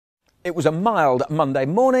It was a mild Monday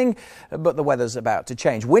morning, but the weather's about to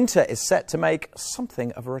change. Winter is set to make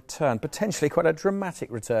something of a return, potentially quite a dramatic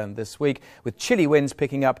return this week, with chilly winds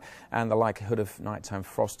picking up and the likelihood of nighttime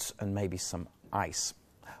frosts and maybe some ice.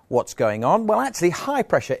 What's going on? Well, actually, high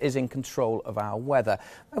pressure is in control of our weather.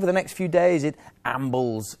 Over the next few days, it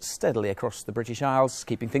ambles steadily across the British Isles,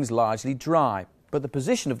 keeping things largely dry. But the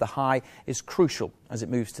position of the high is crucial as it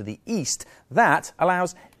moves to the east. That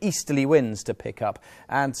allows easterly winds to pick up,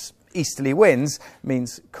 and easterly winds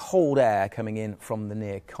means cold air coming in from the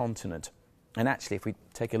near continent. And actually, if we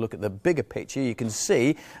take a look at the bigger picture, you can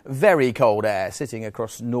see very cold air sitting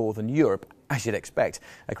across northern Europe, as you'd expect,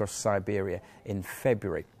 across Siberia in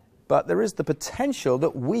February. But there is the potential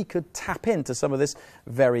that we could tap into some of this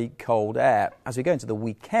very cold air. As we go into the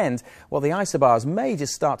weekend, well, the isobars may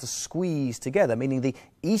just start to squeeze together, meaning the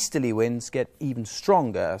easterly winds get even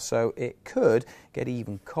stronger, so it could get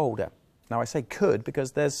even colder. Now, I say could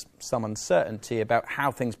because there's some uncertainty about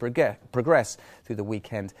how things progress through the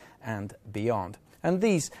weekend and beyond. And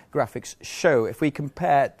these graphics show, if we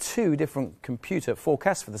compare two different computer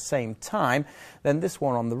forecasts for the same time, then this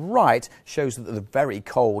one on the right shows that the very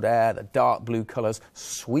cold air, the dark blue colours,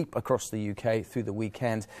 sweep across the UK through the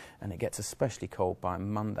weekend, and it gets especially cold by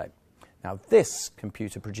Monday. Now, this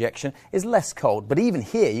computer projection is less cold, but even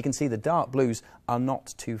here you can see the dark blues are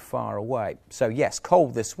not too far away. So yes,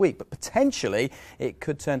 cold this week, but potentially it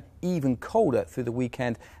could turn even colder through the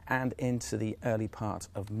weekend and into the early part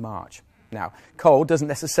of March. Now, cold doesn't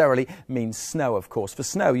necessarily mean snow, of course. For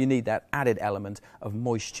snow, you need that added element of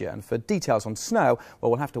moisture. And for details on snow,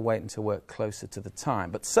 well, we'll have to wait until we're closer to the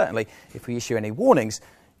time. But certainly, if we issue any warnings,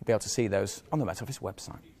 you'll be able to see those on the Met Office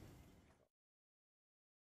website.